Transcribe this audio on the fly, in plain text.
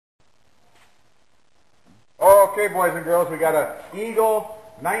Okay, boys and girls, we got a Eagle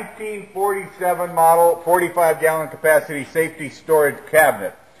 1947 model, 45-gallon capacity safety storage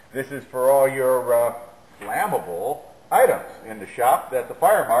cabinet. This is for all your flammable items in the shop that the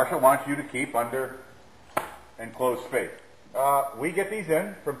fire marshal wants you to keep under enclosed space. We get these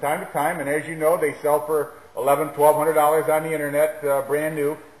in from time to time, and as you know, they sell for $1,100, $1,200 on the internet, brand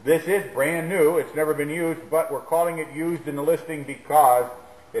new. This is brand new. It's never been used, but we're calling it used in the listing because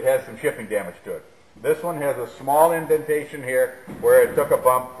it has some shipping damage to it. This one has a small indentation here where it took a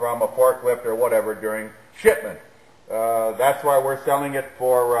bump from a forklift or whatever during shipment. That's why we're selling it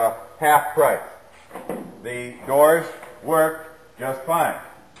for half price. The doors work just fine.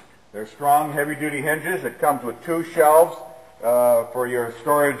 They're strong, heavy-duty hinges. It comes with 2 shelves for your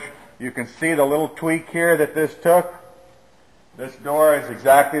storage. You can see the little tweak here that this took. This door is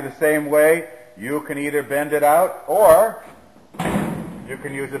exactly the same way. You can either bend it out or you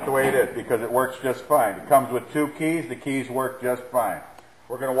can use it the way it is because it works just fine. It comes with 2 keys. The keys work just fine.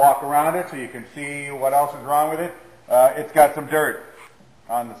 We're going to walk around it so you can see what else is wrong with it. It's got some dirt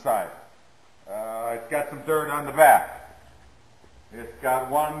on the side. It's got some dirt on the back. It's got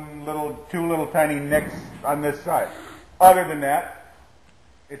 2 little tiny nicks on this side. Other than that,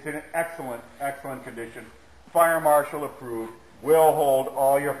 it's in excellent, excellent condition. Fire marshal approved. Will hold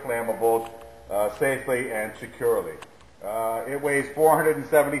all your flammables safely and securely. It weighs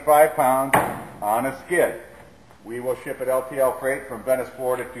 475 pounds on a skid. We will ship it LTL freight from Venice,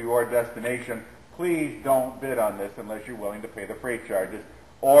 Florida to your destination. Please don't bid on this unless you're willing to pay the freight charges,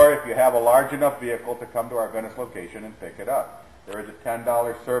 or if you have a large enough vehicle to come to our Venice location and pick it up. There is a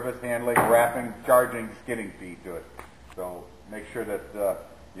 $10 service, handling, wrapping, charging, skidding fee to it. So make sure that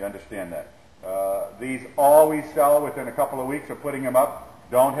you understand that. These always sell within a couple of weeks of putting them up.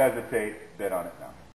 Don't hesitate, bid on it now.